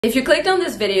If you clicked on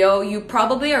this video, you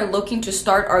probably are looking to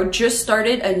start or just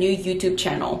started a new YouTube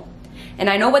channel. And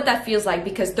I know what that feels like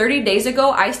because 30 days ago,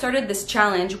 I started this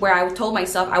challenge where I told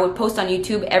myself I would post on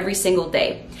YouTube every single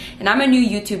day. And I'm a new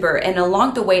YouTuber, and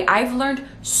along the way, I've learned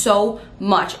so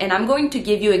much. And I'm going to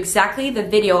give you exactly the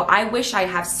video I wish I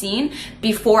have seen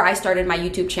before I started my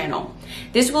YouTube channel.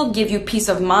 This will give you peace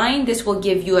of mind. This will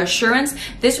give you assurance.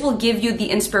 This will give you the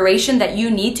inspiration that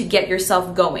you need to get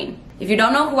yourself going. If you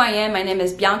don't know who I am, my name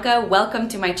is Bianca. Welcome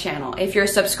to my channel. If you're a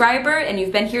subscriber and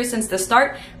you've been here since the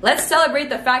start, let's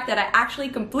celebrate the fact that I actually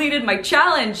completed my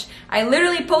challenge. I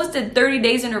literally posted 30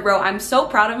 days in a row. I'm so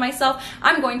proud of myself.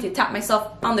 I'm going to tap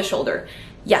myself on the shoulder.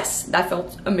 Yes, that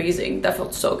felt amazing. That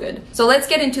felt so good. So let's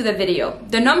get into the video.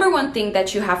 The number one thing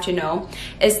that you have to know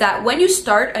is that when you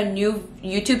start a new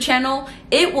YouTube channel,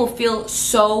 it will feel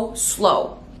so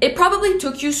slow. It probably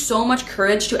took you so much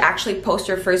courage to actually post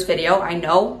your first video. I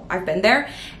know, I've been there,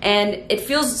 and it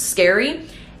feels scary,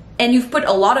 and you've put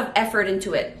a lot of effort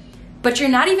into it, but you're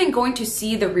not even going to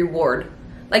see the reward.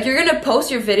 Like, you're gonna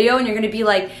post your video and you're gonna be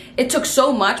like, it took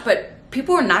so much, but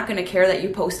people are not gonna care that you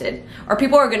posted. Or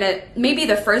people are gonna, maybe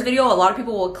the first video, a lot of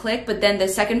people will click, but then the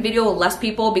second video, less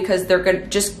people because they're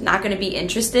just not gonna be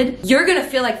interested. You're gonna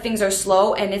feel like things are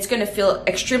slow, and it's gonna feel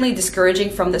extremely discouraging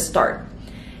from the start.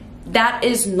 That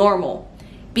is normal,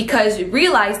 because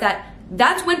realize that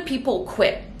that's when people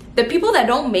quit. The people that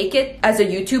don't make it as a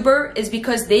YouTuber is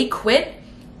because they quit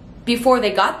before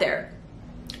they got there.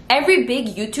 Every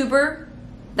big YouTuber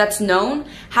that's known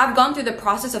have gone through the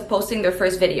process of posting their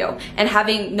first video and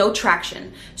having no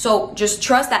traction. So just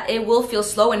trust that it will feel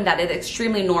slow and that it's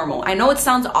extremely normal. I know it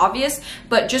sounds obvious,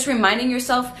 but just reminding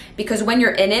yourself, because when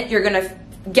you're in it, you're gonna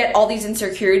get all these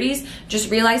insecurities.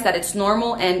 Just realize that it's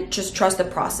normal and just trust the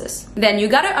process. Then you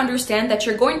got to understand that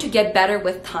you're going to get better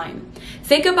with time.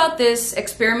 Think about this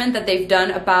experiment that they've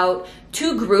done about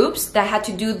two groups that had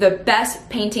to do the best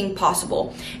painting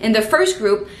possible. In the first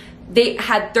group, they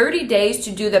had 30 days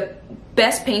to do the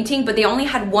best painting, but they only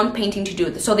had one painting to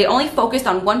do. So they only focused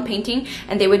on one painting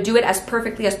and they would do it as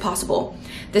perfectly as possible.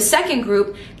 The second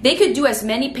group, they could do as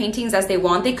many paintings as they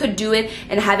want. They could do it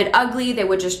and have it ugly. They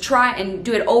would just try and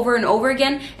do it over and over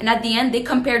again. And at the end, they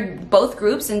compared both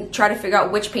groups and try to figure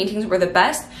out which paintings were the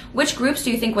best. Which groups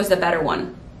do you think was the better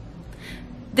one?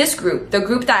 This group, the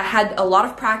group that had a lot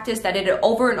of practice, that did it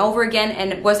over and over again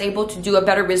and was able to do a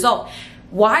better result.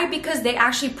 Why? Because they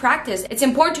actually practice. It's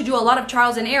important to do a lot of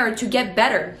trials and error to get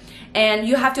better. And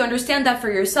you have to understand that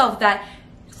for yourself, that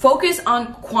focus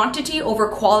on quantity over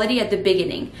quality at the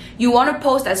beginning. You want to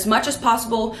post as much as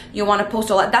possible. You want to post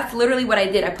a lot. That's literally what I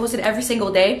did. I posted every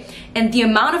single day. And the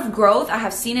amount of growth I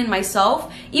have seen in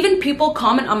myself, even people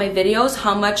comment on my videos,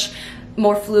 how much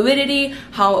more fluidity,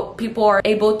 how people are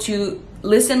able to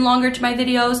listen longer to my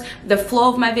videos, the flow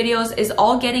of my videos is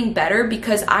all getting better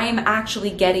because I am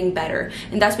actually getting better.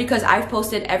 And that's because I've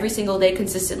posted every single day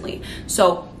consistently.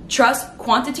 So trust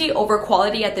quantity over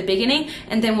quality at the beginning,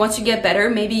 and then once you get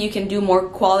better, maybe you can do more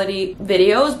quality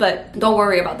videos, but don't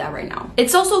worry about that right now.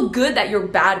 It's also good that you're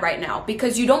bad right now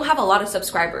because you don't have a lot of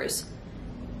subscribers.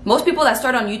 Most people that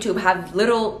start on YouTube have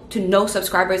little to no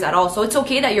subscribers at all. So it's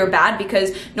okay that you're bad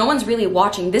because no one's really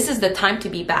watching. This is the time to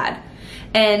be bad.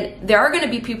 And there are going to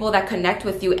be people that connect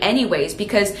with you anyways,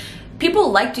 because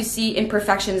people like to see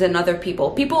imperfections in other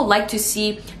people. People like to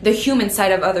see the human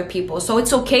side of other people. So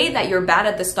it's okay that you're bad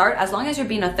at the start, as long as you're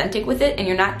being authentic with it and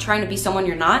you're not trying to be someone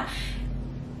you're not.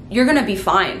 You're going to be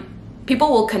fine.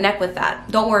 People will connect with that.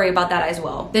 Don't worry about that as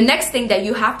well. The next thing that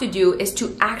you have to do is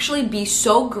to actually be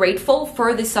so grateful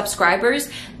for the subscribers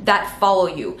that follow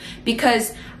you,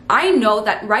 because I know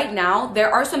that right now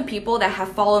there are some people that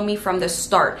have followed me from the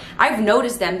start. I've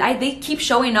noticed them. They keep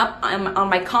showing up on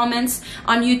my comments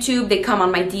on YouTube. They come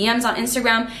on my DMs on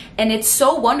Instagram. And it's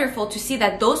so wonderful to see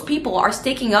that those people are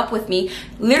sticking up with me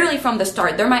literally from the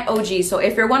start. They're my OGs. So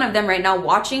if you're one of them right now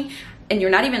watching and you're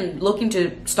not even looking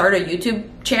to start a YouTube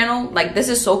channel, like, this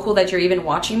is so cool that you're even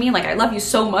watching me. Like, I love you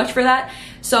so much for that.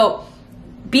 So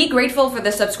be grateful for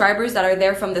the subscribers that are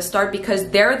there from the start, because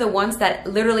they're the ones that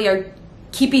literally are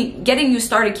getting you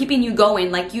started, keeping you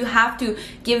going. Like, you have to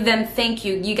give them thank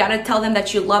you. You got to tell them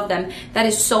that you love them. That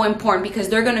is so important, because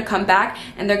they're going to come back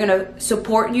and they're going to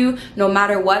support you no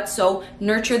matter what. So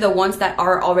nurture the ones that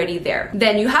are already there.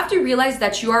 Then you have to realize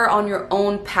that you are on your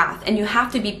own path, and you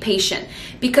have to be patient,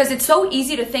 because it's so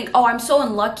easy to think, oh, I'm so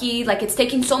unlucky, like it's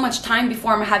taking so much time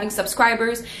before I'm having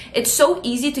subscribers. It's so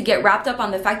easy to get wrapped up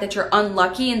on the fact that you're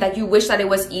unlucky and that you wish that it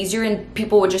was easier and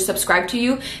people would just subscribe to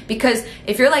you. Because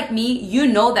if you're like me, you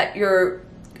know that your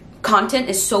content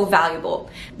is so valuable.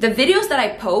 The videos that I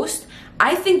post,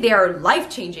 I think they are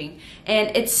life-changing.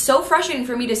 And it's so frustrating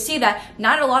for me to see that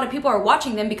not a lot of people are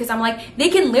watching them, because I'm like, they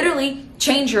can literally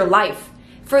change your life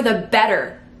for the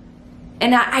better.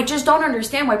 And I just don't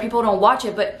understand why people don't watch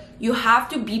it. But you have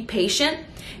to be patient,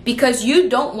 because you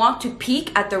don't want to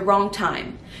peak at the wrong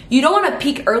time. You don't want to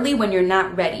peak early when you're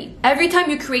not ready. Every time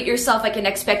you create yourself like an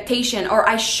expectation, or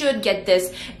I should get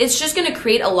this, it's just going to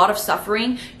create a lot of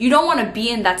suffering. You don't want to be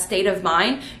in that state of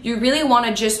mind. You really want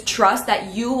to just trust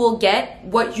that you will get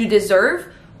what you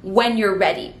deserve when you're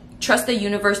ready. Trust the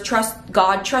universe, trust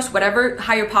God, trust whatever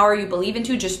higher power you believe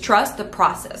into. Just trust the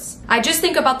process. I just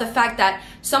think about the fact that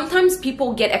sometimes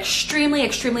people get extremely,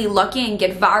 extremely lucky and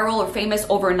get viral or famous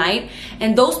overnight,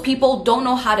 and those people don't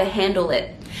know how to handle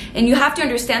it. And you have to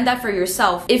understand that for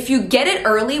yourself. If you get it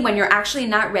early when you're actually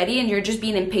not ready and you're just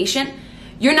being impatient,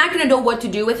 you're not going to know what to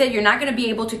do with it. You're not going to be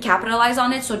able to capitalize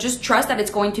on it. So just trust that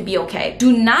it's going to be okay.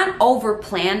 Do not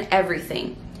overplan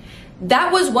everything.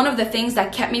 That was one of the things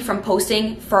that kept me from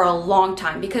posting for a long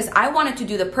time, because I wanted to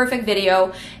do the perfect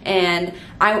video and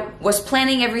I was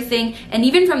planning everything. And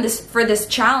even for this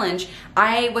challenge,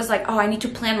 I was like, oh, I need to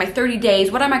plan my 30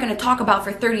 days. What am I going to talk about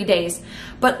for 30 days?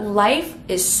 But life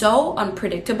is so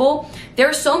unpredictable. There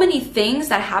are so many things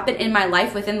that happen in my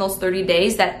life within those 30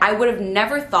 days that I would have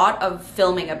never thought of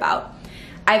filming about.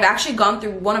 I've actually gone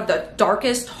through one of the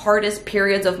darkest, hardest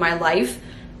periods of my life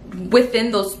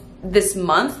within this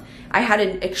month. I had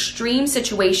an extreme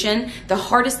situation, the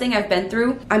hardest thing I've been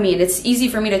through. I mean, it's easy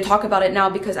for me to talk about it now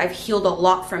because I've healed a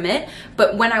lot from it.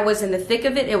 But when I was in the thick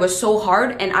of it, it was so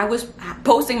hard. And I was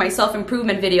posting my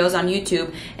self-improvement videos on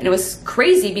YouTube. And it was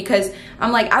crazy because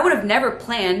I'm like, I would have never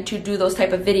planned to do those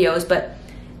type of videos, but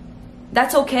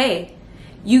that's okay.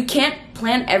 You can't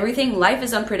plan everything. Life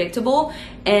is unpredictable.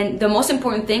 And the most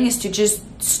important thing is to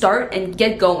just start and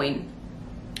get going.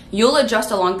 You'll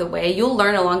adjust along the way, you'll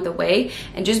learn along the way,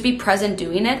 and just be present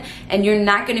doing it, and you're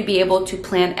not going to be able to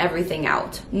plan everything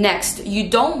out. Next, you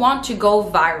don't want to go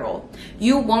viral.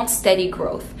 You want steady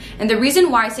growth. And the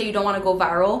reason why I say you don't want to go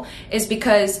viral is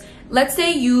because let's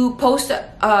say you post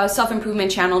a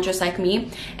self-improvement channel just like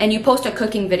me, and you post a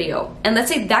cooking video, and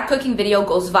let's say that cooking video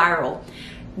goes viral.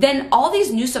 Then all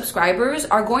these new subscribers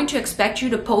are going to expect you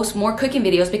to post more cooking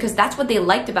videos because that's what they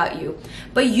liked about you.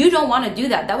 But you don't want to do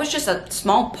that. That was just a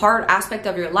small aspect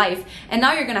of your life. And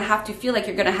now you're going to have to feel like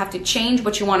you're going to have to change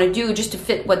what you want to do just to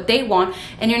fit what they want.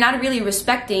 And you're not really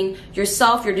respecting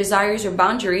yourself, your desires, your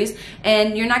boundaries.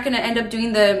 And you're not going to end up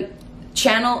doing the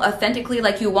channel authentically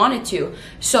like you wanted to.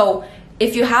 So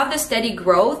if you have the steady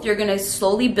growth, you're going to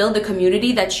slowly build the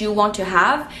community that you want to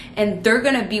have, and they're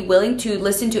going to be willing to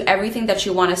listen to everything that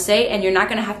you want to say, and you're not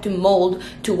going to have to mold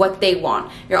to what they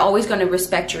want. You're always going to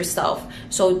respect yourself.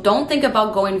 So don't think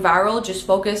about going viral, just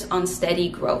focus on steady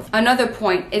growth. Another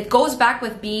point, it goes back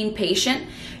with being patient.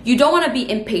 You don't want to be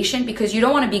impatient because you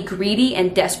don't want to be greedy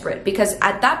and desperate, because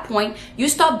at that point you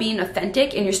stop being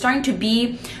authentic and you're starting to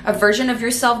be a version of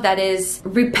yourself that is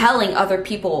repelling other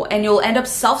people, and you'll end up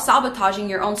self-sabotaging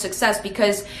your own success.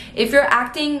 Because if you're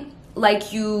acting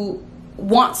like you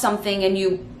want something and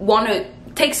you want to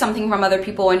take something from other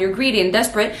people and you're greedy and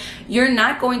desperate, you're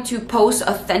not going to post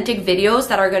authentic videos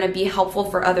that are going to be helpful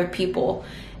for other people.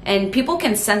 And people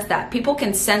can sense that. People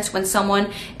can sense when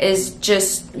someone is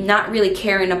just not really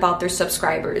caring about their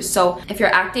subscribers. So if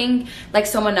you're acting like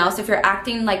someone else, if you're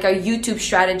acting like a YouTube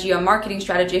strategy, a marketing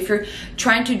strategy, if you're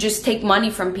trying to just take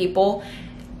money from people,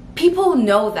 people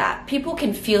know that. People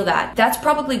can feel that. That's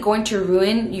probably going to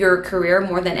ruin your career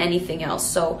more than anything else.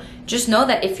 So just know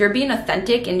that if you're being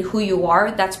authentic in who you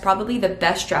are, that's probably the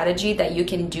best strategy that you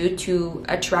can do to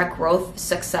attract growth,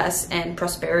 success, and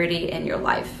prosperity in your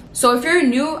life. So if you're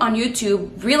new on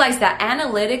YouTube, realize that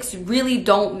analytics really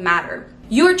don't matter.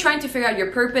 You are trying to figure out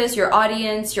your purpose, your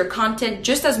audience, your content,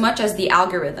 just as much as the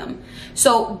algorithm.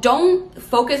 So don't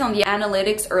focus on the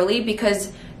analytics early,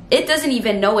 because it doesn't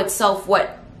even know itself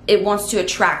what it wants to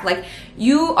attract. Like,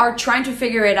 you are trying to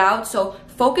figure it out. So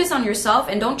focus on yourself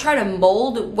and don't try to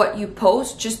mold what you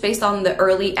post just based on the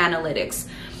early analytics.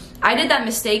 I did that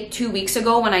mistake 2 weeks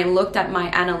ago when I looked at my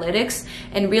analytics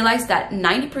and realized that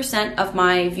 90% of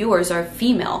my viewers are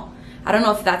female. I don't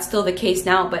know if that's still the case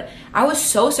now, but I was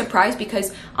so surprised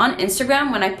because on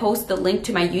Instagram, when I post the link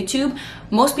to my YouTube,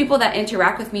 most people that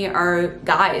interact with me are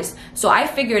guys. So I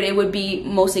figured it would be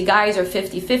mostly guys or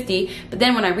 50-50. But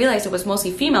then when I realized it was mostly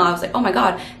female, I was like, oh my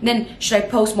God, then should I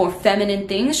post more feminine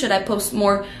things? Should I post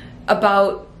more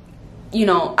about, you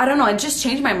know, I don't know. I just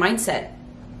changed my mindset.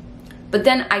 But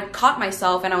then I caught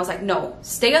myself and I was like, no,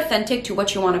 stay authentic to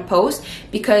what you want to post,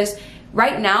 because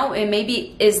right now it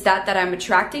maybe is that I'm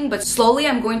attracting, but slowly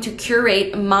I'm going to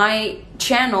curate my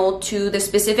channel to the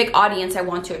specific audience I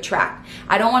want to attract.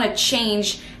 I don't want to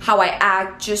change how I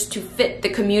act just to fit the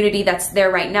community that's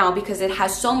there right now, because it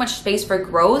has so much space for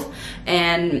growth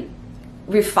and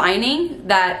refining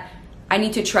that I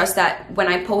need to trust that when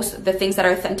I post the things that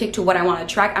are authentic to what I want to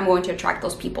attract, I'm going to attract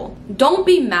those people. Don't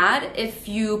be mad if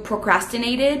you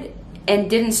procrastinated and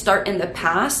didn't start in the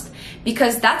past,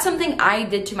 because that's something I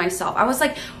did to myself. I was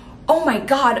like, oh my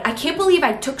God, I can't believe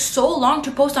I took so long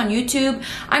to post on YouTube.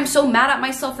 I'm so mad at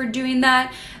myself for doing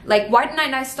that. Like, why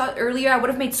didn't I start earlier? I would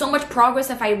have made so much progress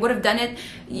if I would have done it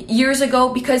years ago,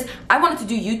 because I wanted to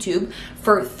do YouTube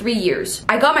for 3 years.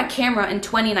 I got my camera in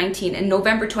 2019, in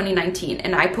November 2019,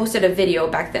 and I posted a video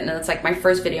back then, and it's like my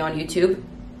first video on YouTube.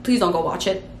 Please don't go watch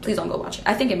it. Please don't go watch it.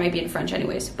 I think it might be in French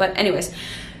anyways. But anyways,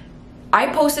 I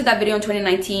posted that video in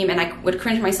 2019 and I would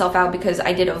cringe myself out because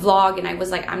I did a vlog and I was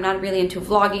like, I'm not really into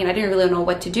vlogging and I didn't really know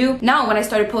what to do. Now, when I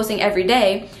started posting every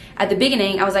day, at the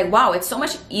beginning, I was like, wow, it's so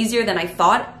much easier than I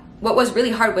thought. What was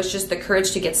really hard was just the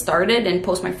courage to get started and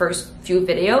post my first few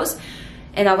videos.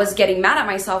 And I was getting mad at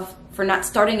myself for not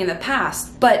starting in the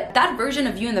past. But that version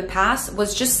of you in the past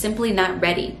was just simply not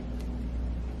ready.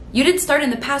 You didn't start in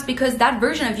the past because that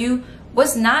version of you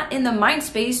was not in the mind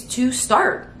space to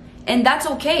start. And that's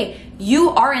okay.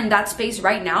 You are in that space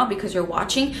right now because you're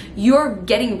watching. You're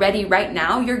getting ready right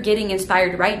now. You're getting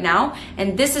inspired right now.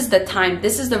 And this is the time.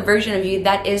 This is the version of you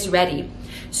that is ready.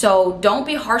 So don't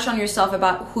be harsh on yourself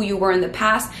about who you were in the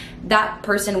past. That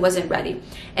person wasn't ready.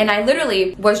 And I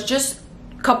literally was just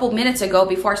a couple minutes ago,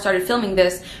 before I started filming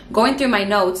this, going through my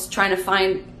notes, trying to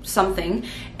find something,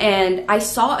 and I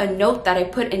saw a note that I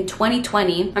put in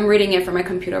 2020. I'm reading it from my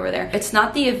computer over there. It's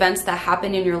not the events that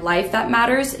happen in your life that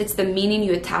matters, it's the meaning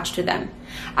you attach to them.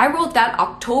 I wrote that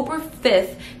October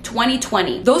 5th,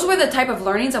 2020. Those were the type of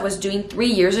learnings I was doing 3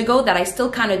 years ago that I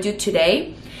still kind of do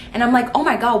today. And I'm like, oh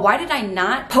my God, why did I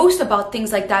not post about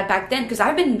things like that back then? Because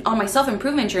I've been on my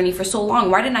self-improvement journey for so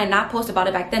long. Why didn't I not post about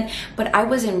it back then? But I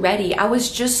wasn't ready. I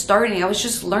was just starting. I was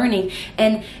just learning.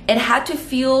 And it had to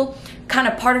feel kind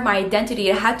of part of my identity.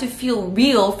 It had to feel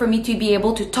real for me to be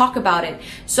able to talk about it.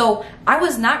 So I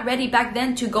was not ready back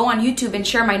then to go on YouTube and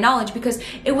share my knowledge because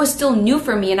it was still new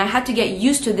for me and I had to get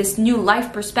used to this new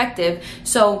life perspective.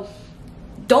 So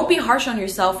don't be harsh on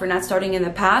yourself for not starting in the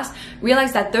past.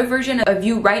 Realize that the version of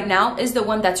you right now is the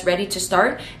one that's ready to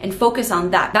start, and focus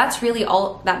on that. That's really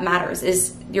all that matters,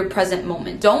 is your present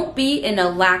moment. Don't be in a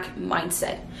lack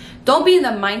mindset. Don't be in the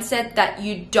mindset that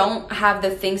you don't have the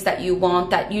things that you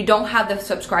want, that you don't have the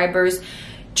subscribers.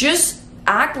 Just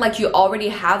act like you already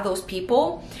have those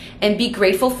people and be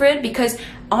grateful for it, because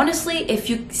honestly, if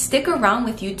you stick around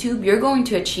with YouTube, you're going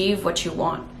to achieve what you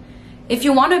want. If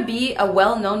you want to be a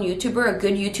well-known YouTuber, a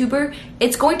good YouTuber,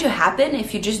 it's going to happen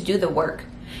if you just do the work.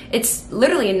 It's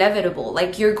literally inevitable.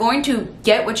 Like, you're going to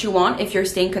get what you want if you're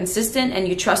staying consistent and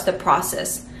you trust the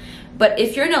process. But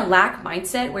if you're in a lack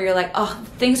mindset where you're like, oh,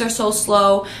 things are so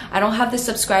slow, I don't have the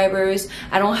subscribers,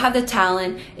 I don't have the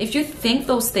talent. If you think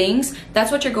those things,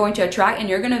 that's what you're going to attract, and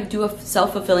you're going to do a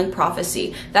self-fulfilling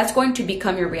prophecy. That's going to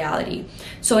become your reality.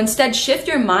 So instead, shift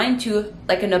your mind to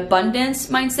like an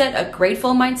abundance mindset, a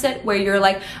grateful mindset, where you're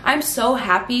like, I'm so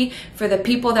happy for the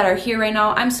people that are here right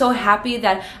now. I'm so happy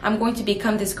that I'm going to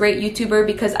become this great YouTuber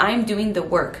because I'm doing the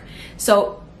work.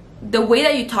 So the way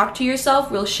that you talk to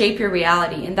yourself will shape your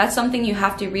reality, and that's something you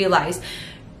have to realize.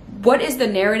 What is the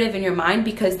narrative in your mind?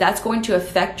 Because that's going to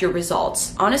affect your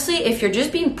results. Honestly, if you're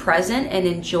just being present and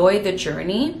enjoy the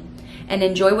journey and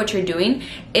enjoy what you're doing,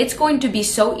 it's going to be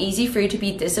so easy for you to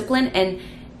be disciplined, and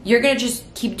you're gonna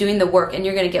just keep doing the work and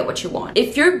you're gonna get what you want.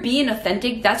 If you're being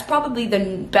authentic, that's probably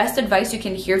the best advice you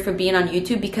can hear for being on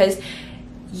YouTube, because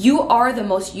you are the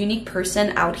most unique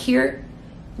person out here.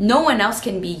 No one else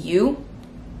can be you.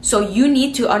 So you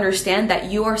need to understand that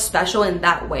you are special in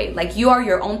that way. Like, you are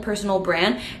your own personal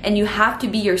brand, and you have to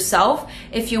be yourself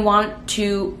if you want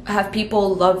to have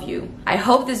people love you. I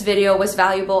hope this video was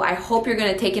valuable. I hope you're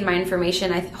gonna take in my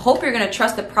information. I hope you're gonna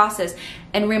trust the process.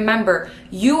 And remember,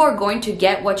 you are going to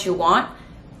get what you want.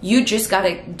 You just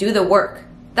gotta do the work.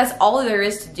 That's all there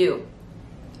is to do.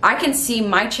 I can see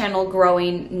my channel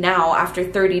growing now after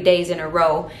 30 days in a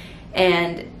row,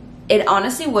 and it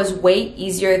honestly was way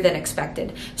easier than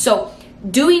expected. So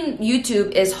doing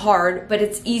YouTube is hard, but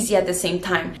it's easy at the same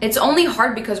time. It's only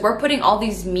hard because we're putting all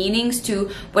these meanings to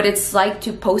what it's like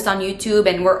to post on YouTube,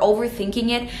 and we're overthinking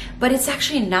it, but it's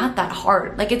actually not that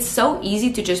hard. Like, it's so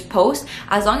easy to just post.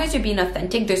 As long as you're being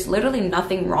authentic, there's literally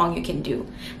nothing wrong you can do.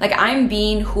 Like, I'm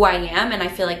being who I am, and I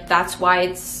feel like that's why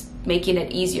it's making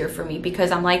it easier for me,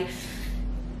 because I'm like,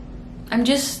 I'm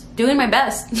just doing my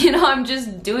best. You know, I'm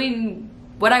just doing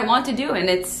what I want to do, and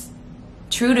it's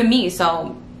true to me.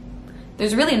 So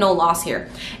There's really no loss here.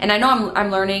 And I know I'm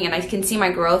learning, and I can see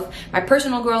my growth, my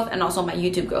personal growth, and also my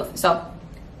YouTube growth. So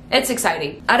it's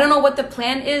exciting. I don't know what the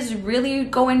plan is really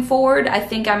going forward. I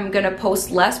think I'm gonna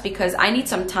post less because I need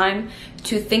some time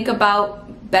to think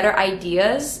about better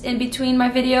ideas in between my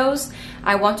videos.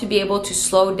 I want to be able to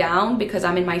slow down because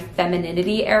I'm in my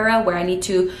femininity era where I need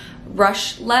to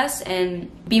rush less and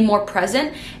be more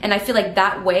present. And I feel like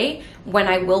that way, when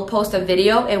I will post a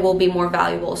video, it will be more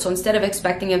valuable. So instead of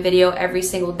expecting a video every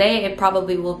single day, it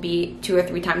probably will be 2 or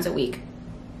 3 times a week.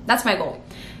 That's my goal.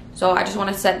 So I just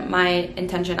want to set my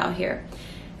intention out here.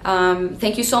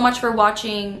 Thank you so much for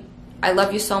watching. I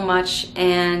love you so much,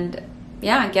 and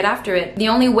yeah, get after it. The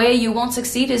only way you won't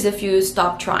succeed is if you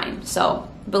stop trying. So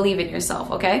believe in yourself,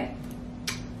 okay?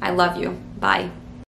 I love you. Bye.